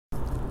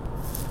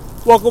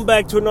Welcome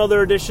back to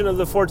another edition of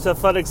the Forts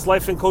Athletics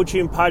Life and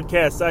Coaching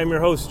Podcast. I'm your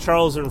host,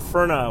 Charles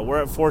Inferna.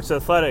 We're at Forts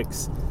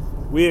Athletics.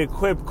 We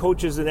equip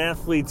coaches and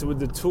athletes with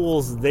the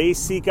tools they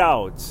seek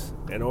out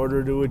in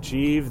order to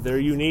achieve their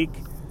unique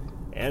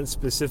and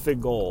specific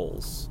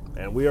goals.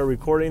 And we are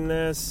recording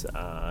this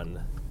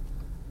on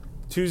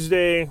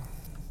Tuesday,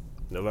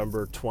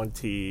 November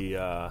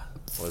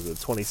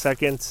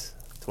 22nd,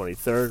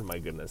 23rd. My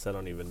goodness, I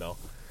don't even know.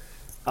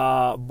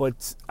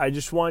 But I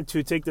just want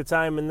to take the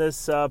time in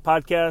this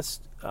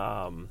podcast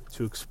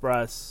to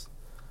express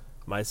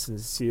my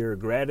sincere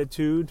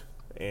gratitude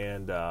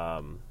and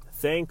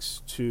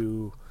thanks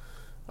to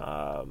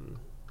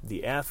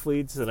the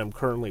athletes that I'm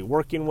currently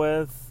working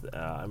with.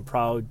 I'm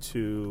proud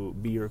to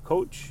be your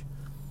coach.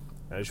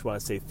 I just want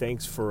to say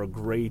thanks for a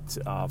great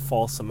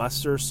fall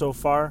semester so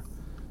far.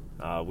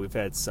 We've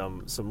had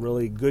some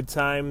really good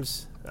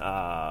times.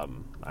 I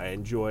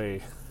enjoy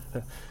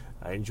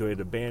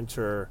the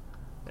banter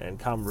and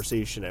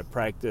conversation at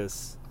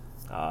practice.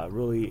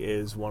 Really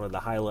is one of the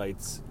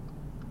highlights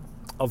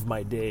of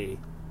my day,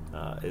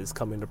 is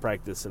coming to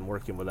practice and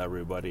working with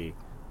everybody,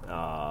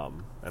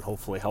 and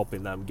hopefully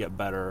helping them get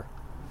better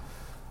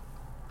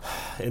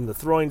in the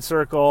throwing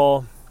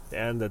circle,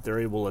 and that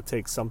they're able to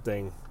take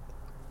something,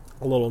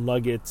 a little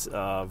nugget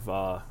of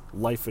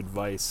life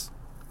advice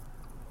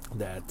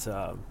that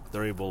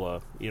they're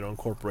able to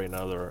incorporate in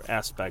other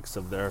aspects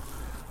of their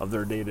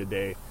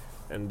day-to-day.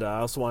 And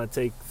I also want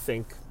to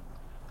thank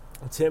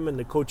Tim and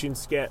the coaching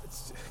staff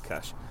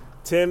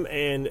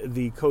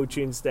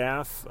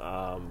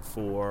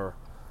for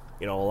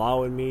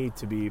allowing me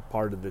to be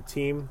part of the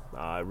team.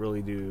 I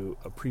really do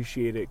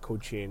appreciate it.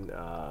 Coaching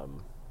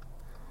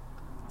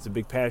it's a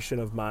big passion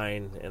of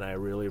mine, and I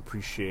really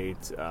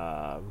appreciate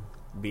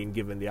being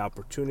given the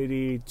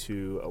opportunity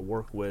to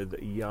work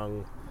with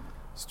young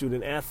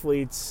student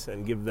athletes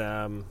and give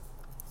them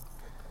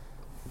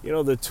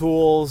the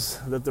tools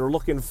that they're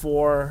looking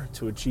for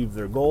to achieve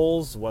their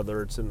goals,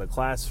 whether it's in the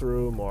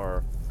classroom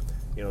or,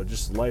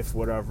 just life,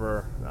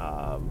 whatever.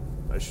 I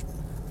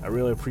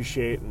really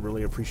appreciate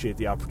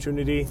the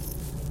opportunity.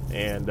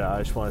 And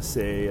I just want to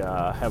say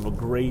have a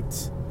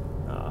great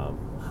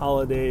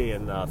holiday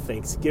and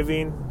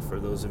Thanksgiving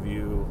for those of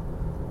you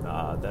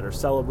that are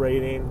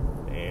celebrating,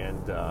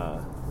 and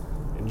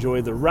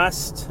enjoy the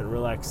rest and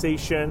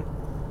relaxation.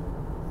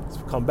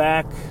 So come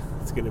back.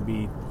 It's going to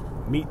be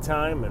meet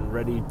time and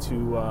ready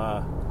to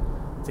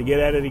get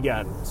at it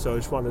again. So I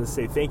just wanted to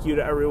say thank you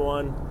to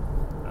everyone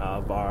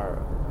of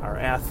our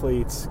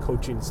athletes,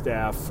 coaching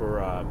staff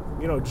for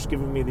just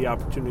giving me the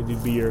opportunity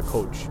to be your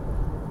coach.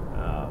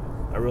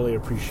 I really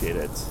appreciate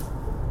it.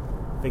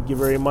 Thank you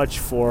very much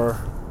for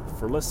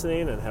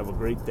listening, and have a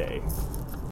great day.